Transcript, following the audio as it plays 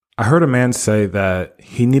I heard a man say that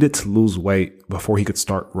he needed to lose weight before he could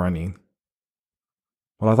start running.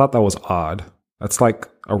 Well, I thought that was odd. That's like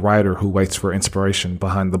a writer who waits for inspiration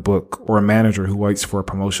behind the book, or a manager who waits for a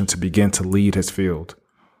promotion to begin to lead his field,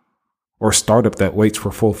 or a startup that waits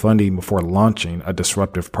for full funding before launching a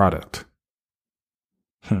disruptive product.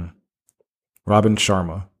 Robin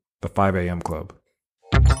Sharma, The 5 a.m. Club.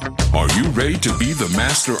 Are you ready to be the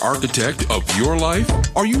master architect of your life?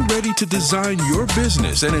 Are you ready to design your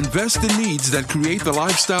business and invest in needs that create the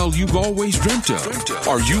lifestyle you've always dreamt of?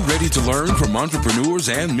 Are you ready to learn from entrepreneurs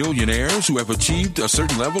and millionaires who have achieved a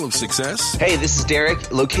certain level of success? Hey, this is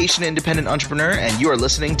Derek, location independent entrepreneur, and you are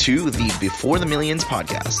listening to the Before the Millions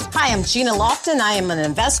podcast. Hi, I'm Gina Lofton. I am an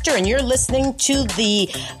investor, and you're listening to the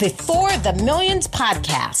Before the Millions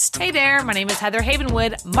podcast. Hey there, my name is Heather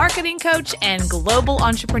Havenwood, marketing coach and global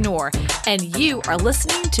entrepreneur, and you are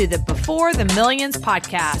listening to the Before the Millions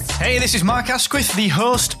podcast. Hey, this is Mark Asquith, the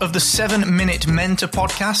host of the 7-Minute Mentor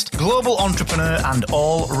podcast, global entrepreneur and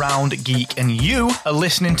all-round geek, and you are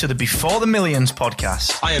listening to the Before the Millions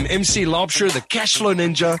podcast. I am MC Lobsher, the Cashflow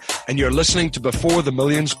Ninja, and you're listening to Before the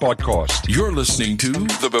Millions podcast. You're listening to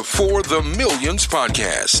the Before the Millions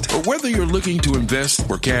podcast. Whether you're looking to invest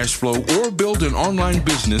for cash flow or build an online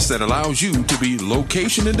business that allows you to be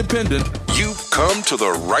location independent, you've come to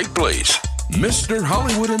the right place. Mr.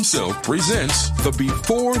 Hollywood himself presents the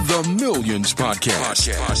Before the Millions podcast.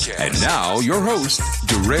 And now your host,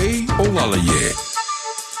 DeRay Olalaye.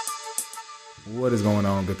 What is going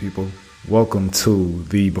on, good people? Welcome to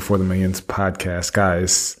the Before the Millions podcast.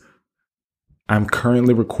 Guys, I'm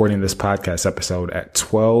currently recording this podcast episode at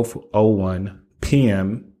 12:01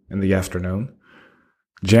 p.m. in the afternoon,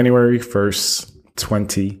 January 1st,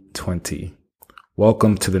 2020.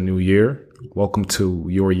 Welcome to the new year. Welcome to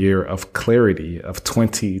your year of clarity, of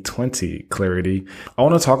 2020 clarity. I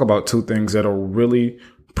want to talk about two things that'll really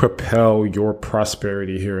propel your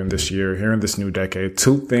prosperity here in this year, here in this new decade.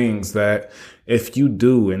 Two things that if you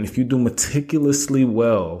do, and if you do meticulously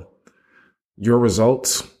well, your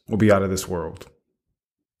results will be out of this world.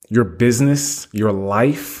 Your business, your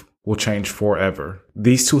life will change forever.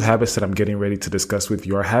 These two habits that I'm getting ready to discuss with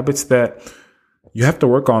you are habits that you have to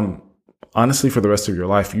work on, honestly, for the rest of your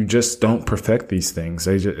life. You just don't perfect these things.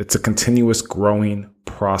 It's a continuous growing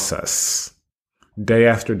process, day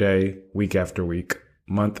after day, week after week,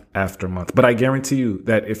 month after month. But I guarantee you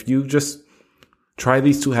that if you just try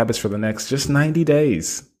these two habits for the next just 90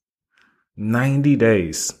 days,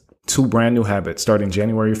 2 brand new habits starting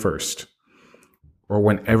January 1st, or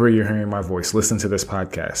whenever you're hearing my voice, listen to this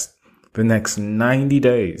podcast, the next 90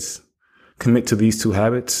 days, commit to these two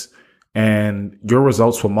habits, and your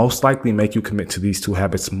results will most likely make you commit to these two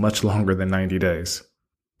habits much longer than 90 days.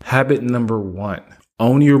 Habit number 1,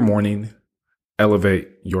 own your morning, elevate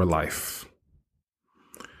your life.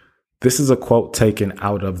 This is a quote taken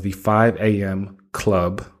out of the 5 a.m.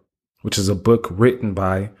 Club, which is a book written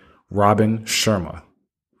by Robin Sharma.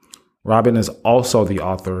 Robin is also the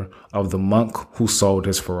author of The Monk Who Sold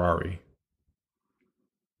His Ferrari.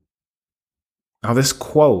 Now, this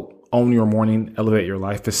quote, own your morning, elevate your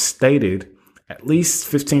life, is stated at least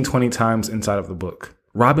 15, 20 times inside of the book.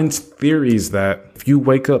 Robin's theory is that if you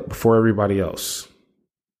wake up before everybody else,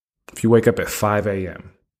 if you wake up at 5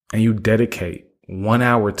 a.m. and you dedicate 1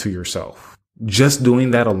 hour to yourself, just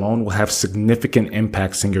doing that alone will have significant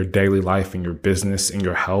impacts in your daily life, in your business, in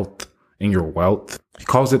your health, in your wealth. He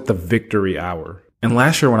calls it the victory hour. And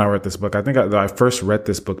last year when I read this book, I think I first read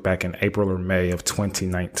this book back in April or May of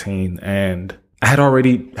 2019, and I had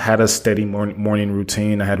already had a steady morning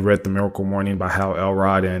routine. I had read The Miracle Morning by Hal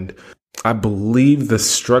Elrod, and I believe the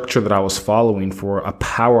structure that I was following for a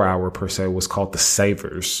power hour per se was called the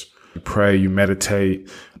Savers. You pray, you meditate,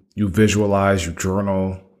 you visualize, you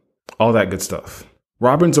journal, all that good stuff.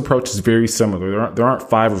 Robin's approach is very similar. There aren't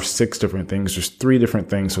 5 or 6 different things. There's 3 different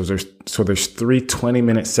things. So there's 3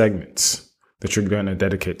 20-minute segments that you're going to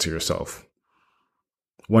dedicate to yourself.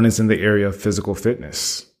 One is in the area of physical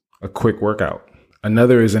fitness, a quick workout.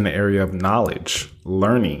 Another is in the area of knowledge,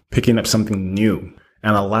 learning, picking up something new.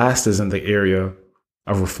 And the last is in the area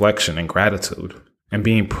of reflection and gratitude and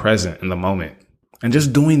being present in the moment. And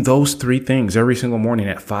just doing those 3 things every single morning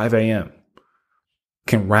at 5 a.m.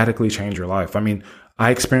 can radically change your life. I mean,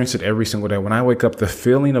 I experience it every single day. When I wake up, the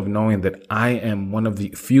feeling of knowing that I am one of the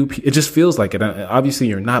few people, it just feels like it. Obviously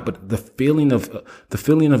you're not, but the feeling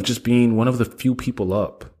of just being one of the few people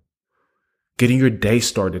up, getting your day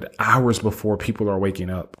started hours before people are waking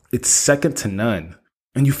up, it's second to none.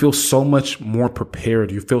 And you feel so much more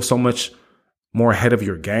prepared. You feel so much more ahead of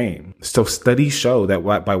your game. So studies show that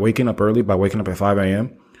by waking up early, by waking up at 5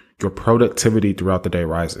 a.m., your productivity throughout the day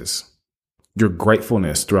rises. Your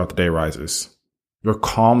gratefulness throughout the day rises. Your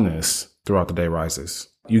calmness throughout the day rises.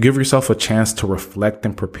 You give yourself a chance to reflect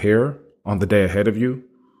and prepare on the day ahead of you,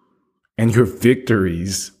 and your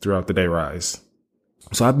victories throughout the day rise.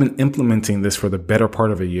 So I've been implementing this for the better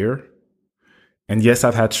part of a year. And yes,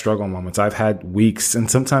 I've had struggle moments. I've had weeks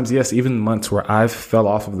and sometimes, yes, even months where I've fell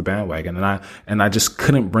off of the bandwagon and I just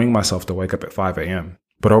couldn't bring myself to wake up at 5 a.m.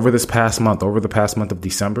 But over the past month of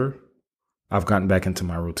December, I've gotten back into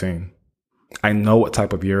my routine. I know what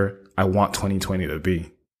type of year I want 2020 to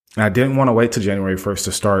be. And I didn't want to wait till January 1st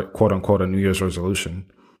to start, quote unquote, a New Year's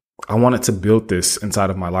resolution. I wanted to build this inside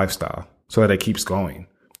of my lifestyle so that it keeps going.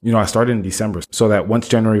 I started in December so that once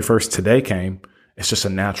January 1st today came, it's just a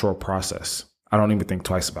natural process. I don't even think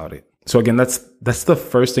twice about it. So again, that's the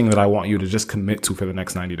first thing that I want you to just commit to for the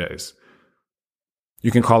next 90 days. You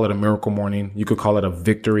can call it a miracle morning. You could call it a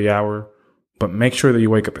victory hour, but make sure that you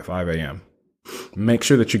wake up at 5 a.m. Make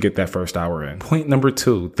sure that you get that first hour in. Thing number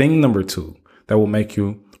two that will make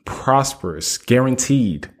you prosperous,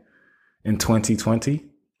 guaranteed in 2020,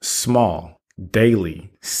 small,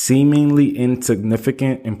 daily, seemingly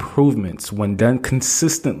insignificant improvements when done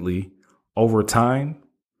consistently over time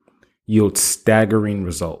yield staggering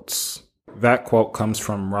results. That quote comes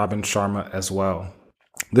from Robin Sharma as well.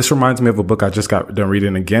 This reminds me of a book I just got done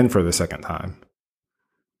reading again for the second time.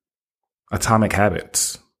 Atomic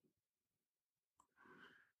Habits.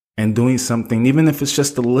 And doing something, even if it's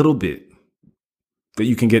just a little bit that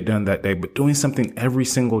you can get done that day, but doing something every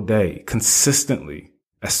single day, consistently,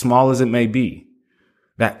 as small as it may be,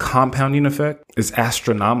 that compounding effect is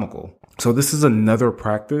astronomical. So this is another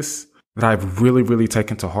practice that I've really, really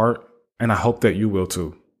taken to heart. And I hope that you will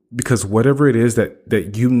too, because whatever it is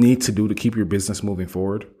that you need to do to keep your business moving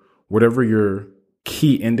forward, whatever your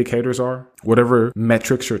key indicators are, whatever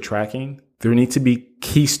metrics you're tracking, there need to be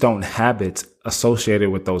keystone habits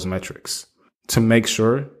associated with those metrics to make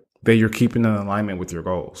sure that you're keeping in alignment with your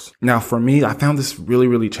goals. Now, for me, I found this really,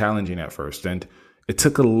 really challenging at first, and it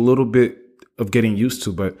took a little bit of getting used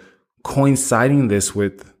to, but coinciding this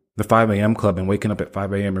with the 5 a.m. club and waking up at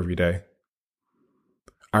 5 a.m. every day,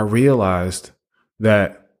 I realized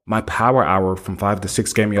that my power hour from 5 to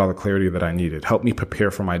 6 gave me all the clarity that I needed, helped me prepare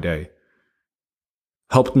for my day,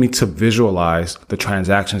 helped me to visualize the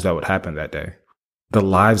transactions that would happen that day, the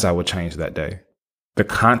lives I would change that day, the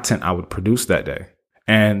content I would produce that day.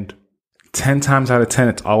 And 10 times out of 10,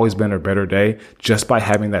 it's always been a better day just by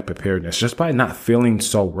having that preparedness, just by not feeling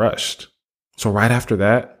so rushed. So right after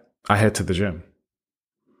that, I head to the gym.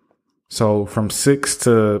 So from 6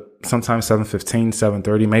 to sometimes 7:15,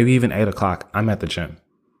 7:30, maybe even 8 o'clock, I'm at the gym.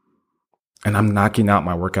 And I'm knocking out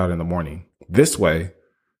my workout in the morning. This way,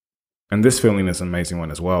 and this feeling is an amazing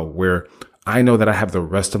one as well, where I know that I have the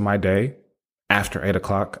rest of my day after 8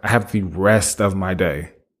 o'clock. I have the rest of my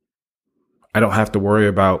day. I don't have to worry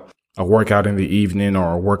about a workout in the evening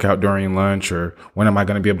or a workout during lunch, or when am I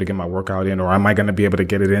going to be able to get my workout in, or am I going to be able to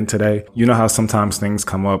get it in today? You know how sometimes things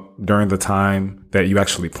come up during the time that you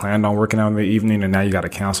actually planned on working out in the evening, and now you got to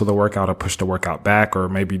cancel the workout or push the workout back or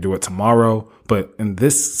maybe do it tomorrow. But in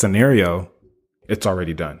this scenario, it's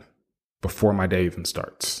already done before my day even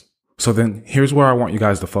starts. So then here's where I want you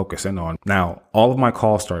guys to focus in on. Now, all of my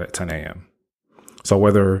calls start at 10 a.m. So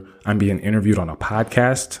whether I'm being interviewed on a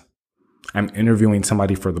podcast, I'm interviewing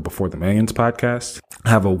somebody for the Before the Millions podcast, I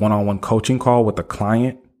have a one-on-one coaching call with a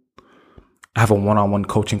client, I have a one-on-one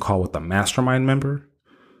coaching call with a mastermind member,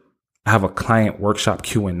 I have a client workshop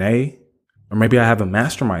Q&A, or maybe I have a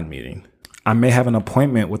mastermind meeting. I may have an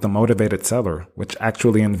appointment with a motivated seller, which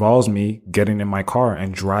actually involves me getting in my car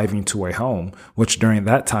and driving to a home, which during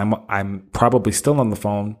that time, I'm probably still on the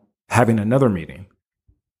phone having another meeting.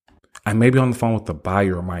 I may be on the phone with the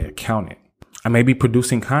buyer or my accountant. I may be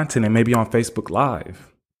producing content and maybe on Facebook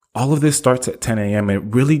Live. All of this starts at 10 a.m. It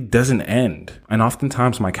really doesn't end. And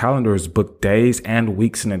oftentimes my calendar is booked days and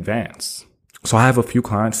weeks in advance. So I have a few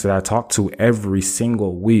clients that I talk to every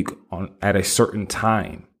single week at a certain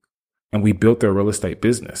time. And we built their real estate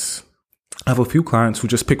business. I have a few clients who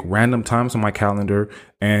just pick random times on my calendar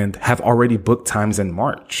and have already booked times in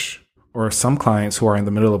March. Or some clients who are in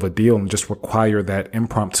the middle of a deal and just require that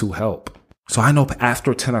impromptu help. So I know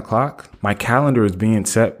after 10 o'clock, my calendar is being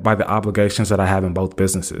set by the obligations that I have in both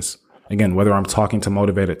businesses. Again, whether I'm talking to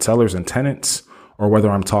motivated sellers and tenants, or whether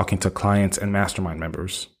I'm talking to clients and mastermind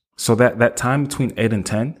members. So that time between 8 and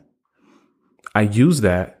 10, I use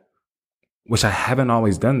that, which I haven't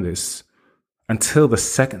always done this, until the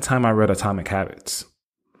second time I read Atomic Habits.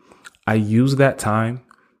 I use that time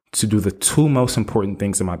to do the two most important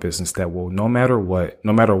things in my business that will, no matter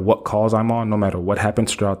what calls I'm on, no matter what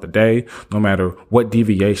happens throughout the day, no matter what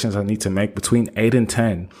deviations I need to make between 8 and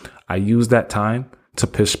 10, I use that time to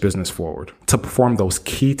push business forward, to perform those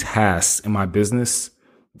key tasks in my business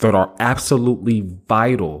that are absolutely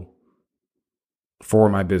vital for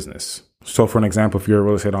my business. So for an example, if you're a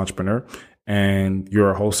real estate entrepreneur and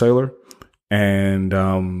you're a wholesaler and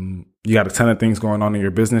you got a ton of things going on in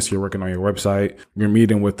your business, you're working on your website, you're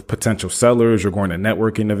meeting with potential sellers, you're going to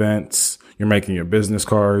networking events, you're making your business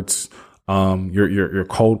cards, you're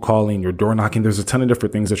cold calling, you're door knocking. There's a ton of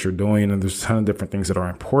different things that you're doing, and there's a ton of different things that are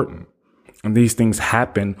important. And these things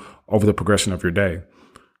happen over the progression of your day.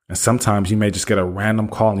 And sometimes you may just get a random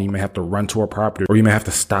call and you may have to run to a property, or you may have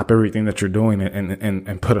to stop everything that you're doing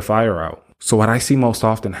and put a fire out. So what I see most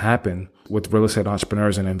often happen with real estate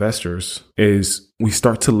entrepreneurs and investors is we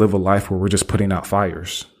start to live a life where we're just putting out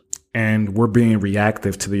fires and we're being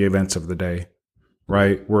reactive to the events of the day,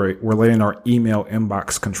 right? We're letting our email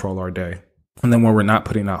inbox control our day. And then when we're not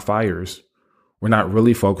putting out fires, we're not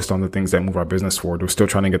really focused on the things that move our business forward. We're still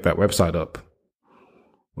trying to get that website up.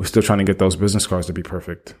 We're still trying to get those business cards to be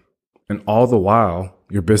perfect. And all the while,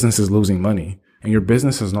 your business is losing money and your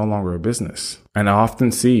business is no longer a business. And I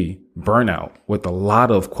often see burnout with a lot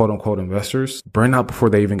of quote unquote investors, burnout before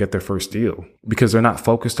they even get their first deal, because they're not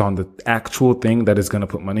focused on the actual thing that is going to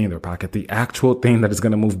put money in their pocket, the actual thing that is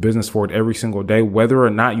going to move business forward every single day, whether or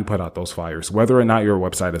not you put out those fires, whether or not your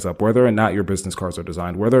website is up, whether or not your business cards are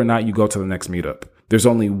designed, whether or not you go to the next meetup. There's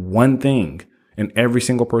only one thing in every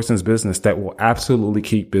single person's business that will absolutely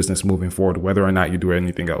keep business moving forward, whether or not you do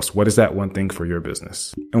anything else. What is that one thing for your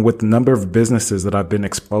business? And with the number of businesses that I've been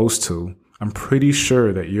exposed to, I'm pretty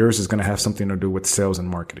sure that yours is going to have something to do with sales and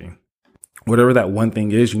marketing. Whatever that one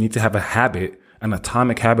thing is, you need to have a habit, an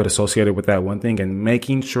atomic habit associated with that one thing, and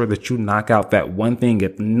making sure that you knock out that one thing,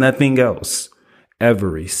 if nothing else,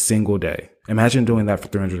 every single day. Imagine doing that for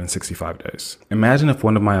 365 days. Imagine if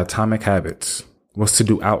one of my atomic habits was to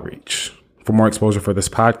do outreach for more exposure for this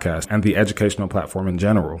podcast and the educational platform in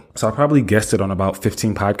general. So I probably guested on about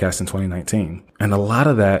 15 podcasts in 2019. And a lot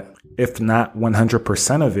of that, if not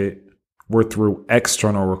 100% of it, were through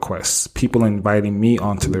external requests, people inviting me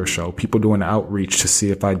onto their show, people doing outreach to see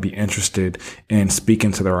if I'd be interested in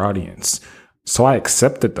speaking to their audience. So I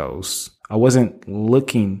accepted those. I wasn't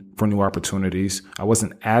looking for new opportunities. I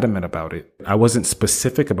wasn't adamant about it. I wasn't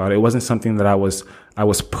specific about it. It wasn't something that I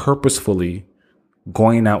was purposefully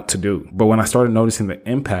going out to do. But when I started noticing the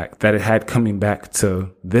impact that it had coming back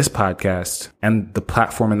to this podcast and the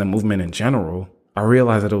platform and the movement in general, I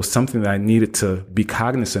realized that it was something that I needed to be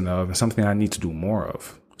cognizant of and something I need to do more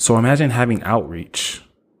of. So imagine having outreach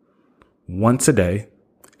once a day,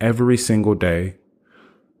 every single day,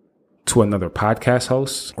 to another podcast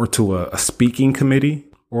host or to a speaking committee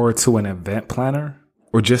or to an event planner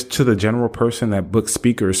or just to the general person that books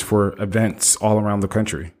speakers for events all around the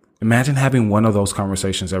country. Imagine having one of those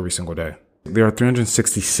conversations every single day. There are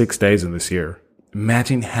 366 days in this year.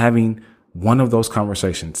 Imagine having one of those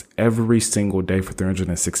conversations every single day for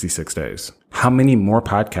 366 days. How many more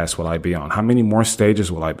podcasts will I be on? How many more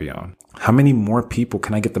stages will I be on? How many more people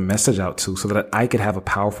can I get the message out to so that I could have a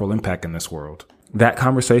powerful impact in this world? That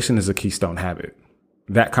conversation is a keystone habit.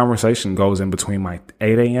 That conversation goes in between my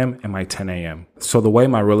 8 a.m. and my 10 a.m. So the way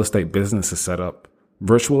my real estate business is set up,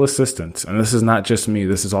 virtual assistants, and this is not just me,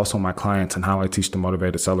 this is also my clients and how I teach the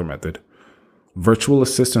motivated seller method. Virtual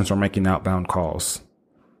assistants are making outbound calls,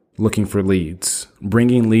 looking for leads,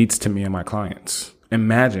 bringing leads to me and my clients.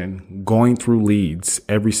 Imagine going through leads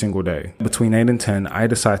every single day. Between 8 and 10, I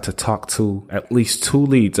decide to talk to at least 2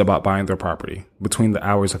 leads about buying their property between the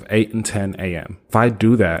hours of 8 and 10 a.m. If I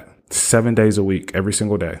do that 7 days a week, every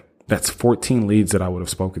single day, that's 14 leads that I would have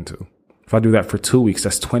spoken to. If I do that for 2 weeks,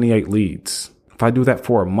 that's 28 leads. If I do that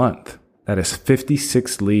for a month, that is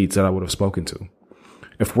 56 leads that I would have spoken to.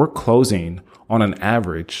 If we're closing on an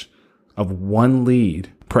average of 1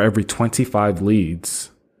 lead per every 25 leads,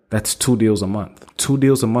 that's 2 deals a month. 2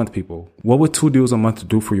 deals a month, people. What would 2 deals a month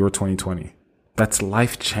do for your 2020? That's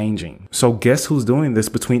life changing. So guess who's doing this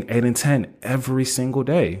between 8 and 10 every single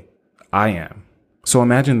day? I am. So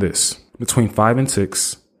imagine this. Between 5 and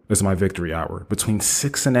 6 is my victory hour. Between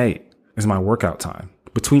 6 and 8 is my workout time.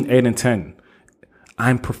 Between 8 and 10,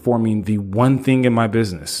 I'm performing the one thing in my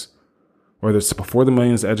business, whether it's Before the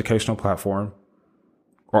Millions, the educational platform,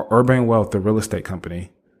 or Urban Wealth, the real estate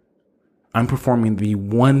company. I'm performing the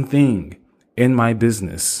one thing in my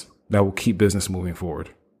business that will keep business moving forward.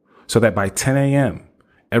 So that by 10 a.m.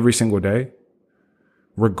 every single day,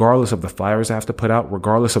 regardless of the flyers I have to put out,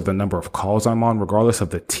 regardless of the number of calls I'm on, regardless of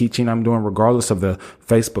the teaching I'm doing, regardless of the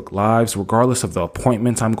Facebook Lives, regardless of the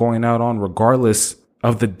appointments I'm going out on, regardless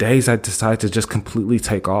of the days I decide to just completely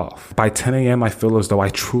take off, by 10 a.m. I feel as though I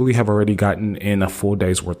truly have already gotten in a full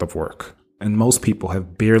day's worth of work. and most people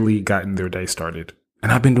have barely gotten their day started.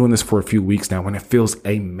 And I've been doing this for a few weeks now, and it feels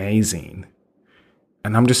amazing.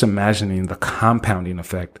 And I'm just imagining the compounding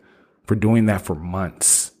effect for doing that for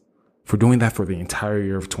months, for doing that for the entire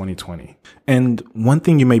year of 2020. And one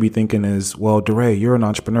thing you may be thinking is, well, DeRay, you're an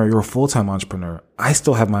entrepreneur. You're a full-time entrepreneur. I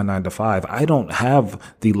still have my 9 to 5. I don't have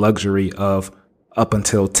the luxury of up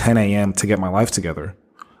until 10 a.m. to get my life together.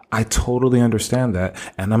 I totally understand that.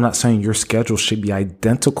 And I'm not saying your schedule should be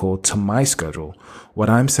identical to my schedule. What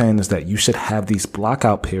I'm saying is that you should have these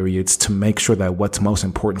blockout periods to make sure that what's most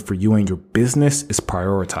important for you and your business is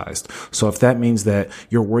prioritized. So if that means that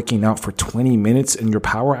you're working out for 20 minutes in your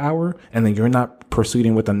power hour and then you're not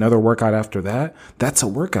proceeding with another workout after that, that's a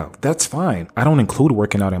workout. That's fine. I don't include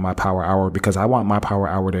working out in my power hour because I want my power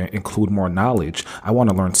hour to include more knowledge. I want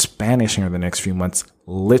to learn Spanish here in the next few months,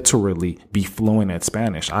 literally be fluent at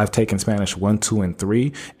Spanish. I've taken Spanish 1, 2, and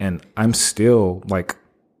 3, and I'm still like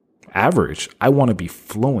average. I want to be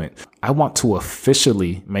fluent. I want to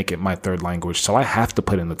officially make it my third language. So I have to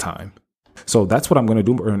put in the time. So that's what I'm going to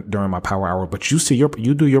do during my power hour. But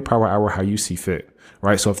you do your power hour how you see fit.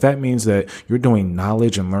 Right. So if that means that you're doing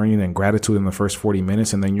knowledge and learning and gratitude in the first 40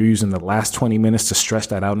 minutes, and then you're using the last 20 minutes to stretch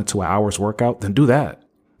that out into an hour's workout, then do that.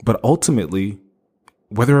 But ultimately,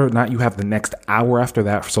 whether or not you have the next hour after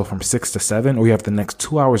that, so from 6 to 7, or you have the next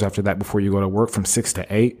 2 hours after that before you go to work from 6 to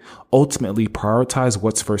 8, ultimately prioritize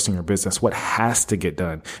what's first in your business, what has to get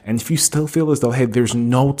done. And if you still feel as though, hey, there's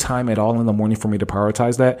no time at all in the morning for me to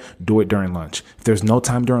prioritize that, do it during lunch. If there's no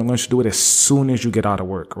time during lunch, do it as soon as you get out of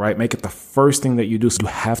work, right? Make it the first thing that you do. So you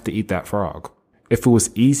have to eat that frog. If it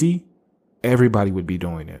was easy, everybody would be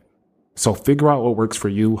doing it. So figure out what works for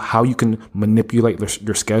you, how you can manipulate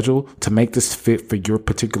your schedule to make this fit for your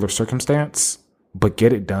particular circumstance, but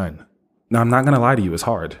get it done. Now, I'm not going to lie to you. It's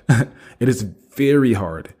hard. It is very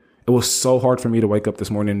hard. It was so hard for me to wake up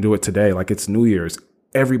this morning and do it today. Like it's New Year's.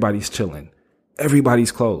 Everybody's chilling.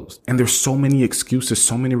 Everybody's closed. And there's so many excuses,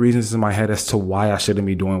 so many reasons in my head as to why I shouldn't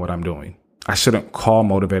be doing what I'm doing. I shouldn't call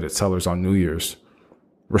motivated sellers on New Year's.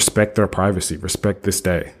 Respect their privacy. Respect this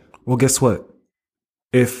day. Well, guess what?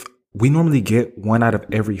 If we normally get 1 out of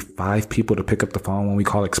every 5 people to pick up the phone when we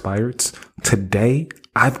call expireds, today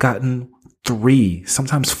I've gotten 3,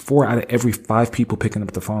 sometimes 4 out of every 5 people picking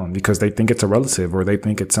up the phone because they think it's a relative or they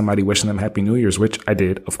think it's somebody wishing them Happy New Year's, which I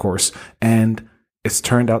did, of course. And it's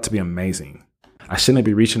turned out to be amazing. I shouldn't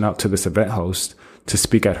be reaching out to this event host to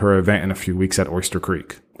speak at her event in a few weeks at Oyster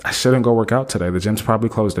Creek. I shouldn't go work out today. The gym's probably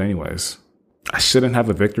closed anyways. I shouldn't have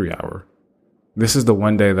a victory hour. This is the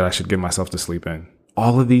one day that I should give myself to sleep in.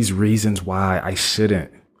 All of these reasons why I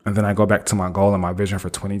shouldn't. And then I go back to my goal and my vision for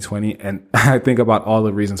 2020. And I think about all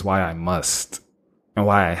the reasons why I must and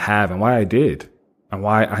why I have and why I did and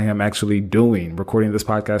why I am actually recording this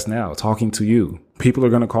podcast now, talking to you. People are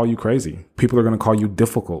going to call you crazy. People are going to call you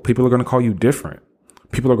difficult. People are going to call you different.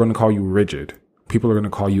 People are going to call you rigid. People are going to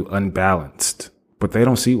call you unbalanced, but they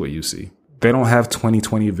don't see what you see. They don't have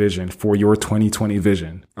 2020 vision for your 2020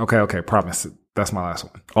 vision. Okay, promise. That's my last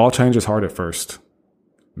one. All change is hard at first.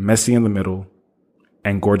 Messy in the middle,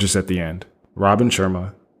 and gorgeous at the end. Robin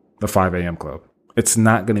Sharma, the 5 a.m. Club. It's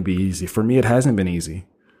not going to be easy. For me, it hasn't been easy.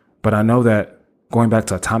 But I know that going back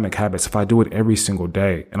to Atomic Habits, if I do it every single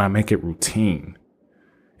day and I make it routine,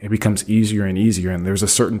 it becomes easier and easier. And there's a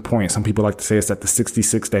certain point. Some people like to say it's at the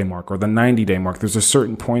 66-day mark or the 90-day mark. There's a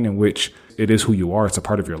certain point in which it is who you are. It's a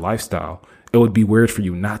part of your lifestyle. It would be weird for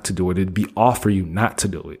you not to do it. It'd be off for you not to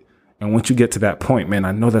do it. And once you get to that point, man,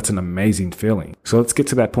 I know that's an amazing feeling. So let's get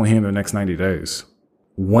to that point here in the next 90 days.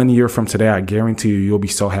 1 year from today, I guarantee you'll be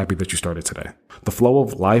so happy that you started today. The flow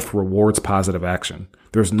of life rewards positive action.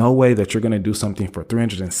 There's no way that you're going to do something for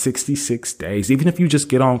 366 days, even if you just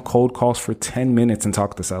get on cold calls for 10 minutes and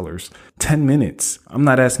talk to sellers. 10 minutes. I'm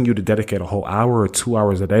not asking you to dedicate a whole hour or 2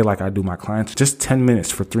 hours a day like I do my clients. Just 10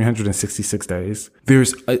 minutes for 366 days.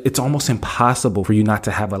 It's almost impossible for you not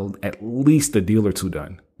to have at least a deal or two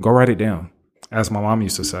done. Go write it down, as my mom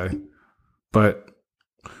used to say. But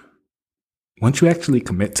once you actually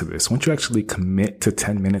commit to this, once you actually commit to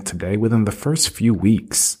 10 minutes a day, within the first few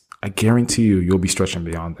weeks, I guarantee you'll be stretching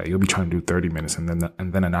beyond that. You'll be trying to do 30 minutes and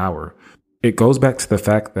then an hour. It goes back to the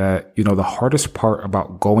fact that, the hardest part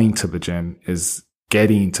about going to the gym is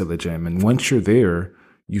getting to the gym. And once you're there,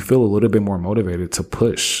 you feel a little bit more motivated to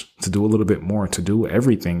push, to do a little bit more, to do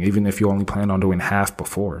everything, even if you only plan on doing half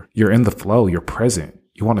before. You're in the flow. You're present.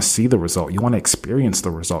 You want to see the result. You want to experience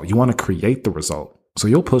the result. You want to create the result. So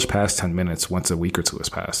you'll push past 10 minutes once a week or two has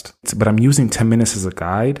passed. But I'm using 10 minutes as a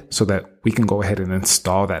guide so that we can go ahead and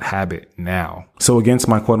install that habit now. So against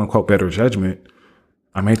my quote unquote better judgment,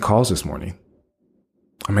 I made calls this morning.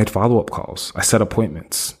 I made follow-up calls. I set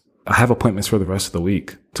appointments. I have appointments for the rest of the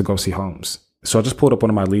week to go see homes. So I just pulled up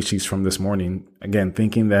one of my lead sheets from this morning, again,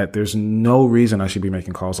 thinking that there's no reason I should be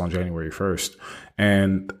making calls on January 1st.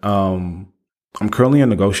 And I'm currently in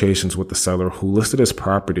negotiations with the seller who listed his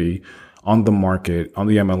property on the market, on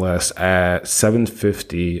the MLS at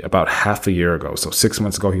 $750 about half a year ago. So 6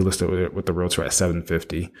 months ago, he listed it with the realtor at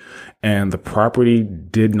 $750, and the property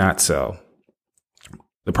did not sell.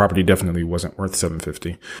 The property definitely wasn't worth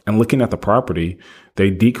 $750. And looking at the property,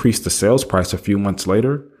 they decreased the sales price a few months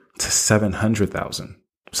later to $700,000.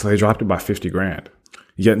 So they dropped it by $50,000.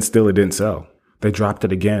 Yet and still it didn't sell. They dropped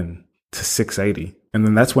it again to $680. And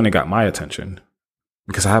then that's when it got my attention,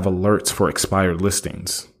 because I have alerts for expired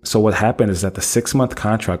listings. So what happened is that the 6-month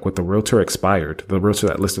contract with the realtor expired. The realtor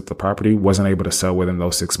that listed the property wasn't able to sell within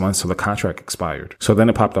those 6 months, so the contract expired. So then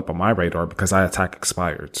it popped up on my radar because I attack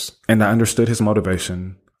expireds. And I understood his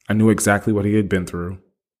motivation. I knew exactly what he had been through.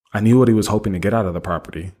 I knew what he was hoping to get out of the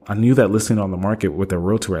property. I knew that listing on the market with the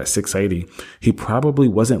realtor at $680, he probably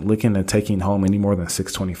wasn't looking at taking home any more than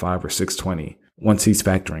 $625 or $620 once he's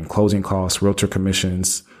factoring closing costs, realtor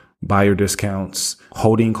commissions, buyer discounts,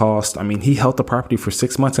 holding costs. I mean, he held the property for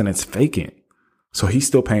 6 months and it's vacant. So he's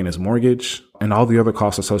still paying his mortgage and all the other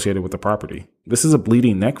costs associated with the property. This is a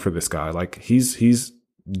bleeding neck for this guy. Like he's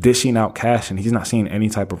dishing out cash and he's not seeing any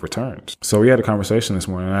type of returns. So we had a conversation this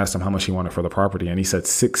morning and I asked him how much he wanted for the property, and he said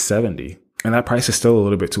 $670. And that price is still a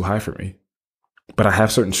little bit too high for me. But I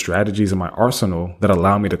have certain strategies in my arsenal that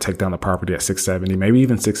allow me to take down the property at $670, maybe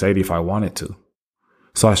even $680 if I wanted to.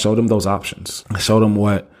 So I showed him those options. I showed him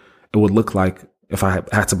what it would look like if I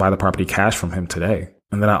had to buy the property cash from him today.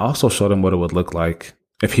 And then I also showed him what it would look like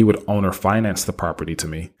if he would own or finance the property to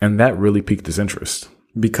me. And that really piqued his interest,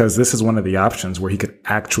 because this is one of the options where he could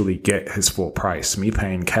actually get his full price. Me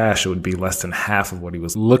paying cash, it would be less than half of what he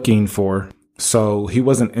was looking for. So he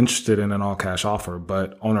wasn't interested in an all cash offer,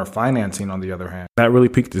 but owner financing, on the other hand, that really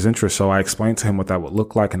piqued his interest. So I explained to him what that would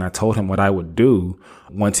look like, and I told him what I would do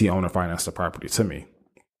once he owner financed the property to me.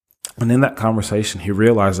 And in that conversation, he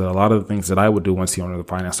realized that a lot of the things that I would do once he owner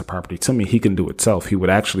financed the property to me, he can do itself. He would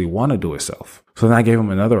actually want to do itself. So then I gave him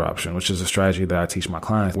another option, which is a strategy that I teach my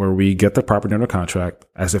clients, where we get the property under contract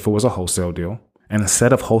as if it was a wholesale deal. And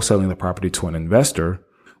instead of wholesaling the property to an investor,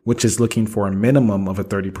 which is looking for a minimum of a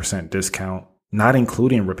 30% discount, not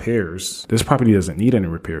including repairs, this property doesn't need any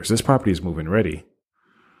repairs. This property is move-in ready.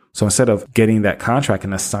 So instead of getting that contract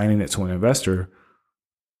and assigning it to an investor,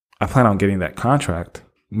 I plan on getting that contract.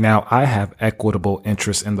 Now I have equitable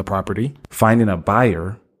interest in the property, finding a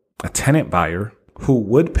buyer, a tenant buyer, who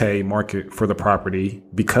would pay market for the property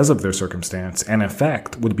because of their circumstance, and in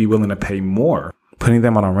fact would be willing to pay more, putting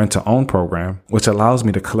them on a rent-to-own program, which allows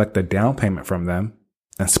me to collect a down payment from them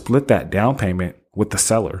and split that down payment with the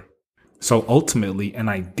seller. So ultimately and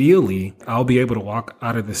ideally, I'll be able to walk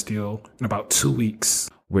out of this deal in about 2 weeks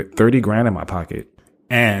with $30,000 in my pocket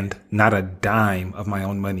and not a dime of my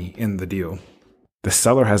own money in the deal. The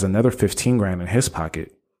seller has another $15,000 in his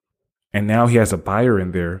pocket. And now he has a buyer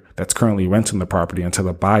in there that's currently renting the property until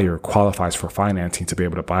the buyer qualifies for financing to be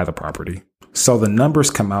able to buy the property. So the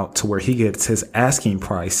numbers come out to where he gets his asking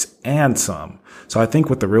price and some. So I think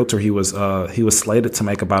with the realtor, he was slated to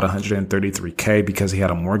make about $133K because he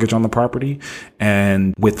had a mortgage on the property.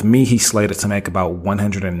 And with me, he's slated to make about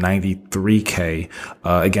 $193K,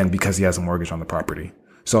 again, because he has a mortgage on the property.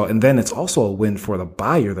 So, and then it's also a win for the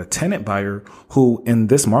buyer, the tenant buyer, who in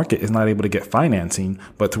this market is not able to get financing,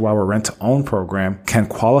 but through our rent to own program can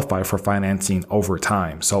qualify for financing over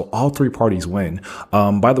time. So all three parties win.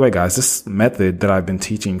 By the way, guys, this method that I've been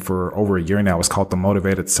teaching for over a year now is called the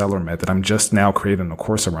Motivated Seller Method. I'm just now creating a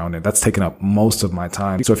course around it. That's taken up most of my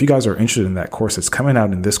time. So if you guys are interested in that course, it's coming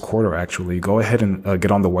out in this quarter, actually. Go ahead and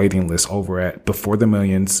get on the waiting list over at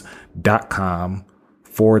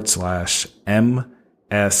beforethemillions.com/MSM.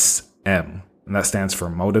 And that stands for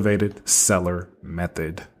Motivated Seller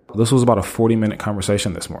Method. This was about a 40-minute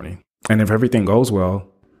conversation this morning. And if everything goes well,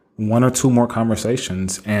 1 or 2 more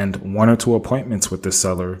conversations and 1 or 2 appointments with this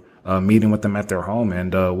seller, meeting with them at their home,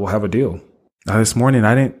 and we'll have a deal. This morning,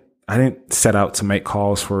 I didn't set out to make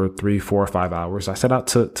calls for 3, 4, or 5 hours. I set out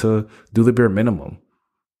to do the bare minimum.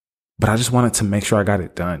 But I just wanted to make sure I got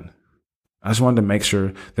it done. I just wanted to make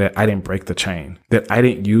sure that I didn't break the chain, that I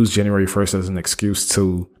didn't use January 1st as an excuse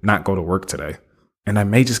to not go to work today. And I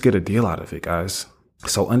may just get a deal out of it, guys.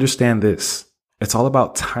 So understand this. It's all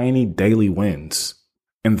about tiny daily wins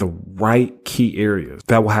in the right key areas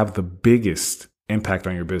that will have the biggest impact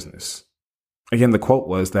on your business. Again, the quote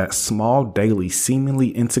was that small, daily,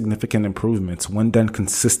 seemingly insignificant improvements, when done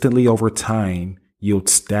consistently over time, yield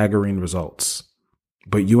staggering results.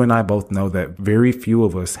 But you and I both know that very few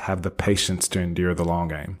of us have the patience to endure the long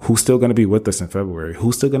game. Who's still going to be with us in February?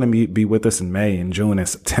 Who's still going to be with us in May and June and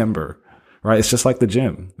September? Right? It's just like the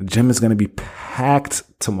gym. The gym is going to be packed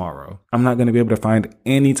tomorrow. I'm not going to be able to find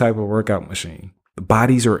any type of workout machine. The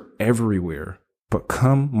bodies are everywhere. But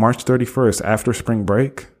come March 31st after spring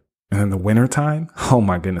break and then the winter time, oh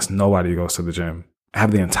my goodness, nobody goes to the gym. I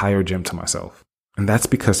have the entire gym to myself. And that's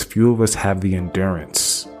because few of us have the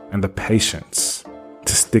endurance and the patience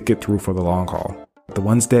to stick it through for the long haul. The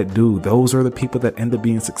ones that do, those are the people that end up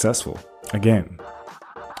being successful. Again,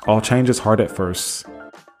 all change is hard at first,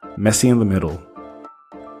 messy in the middle,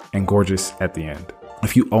 and gorgeous at the end.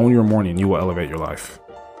 If you own your morning, you will elevate your life.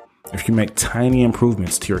 If you make tiny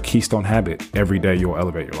improvements to your keystone habit every day, you will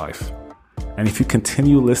elevate your life. And if you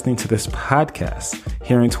continue listening to this podcast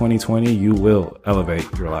here in 2020, you will elevate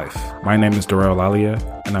your life. My name is Darrell Lalia,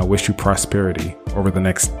 and I wish you prosperity over the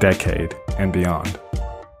next decade and beyond.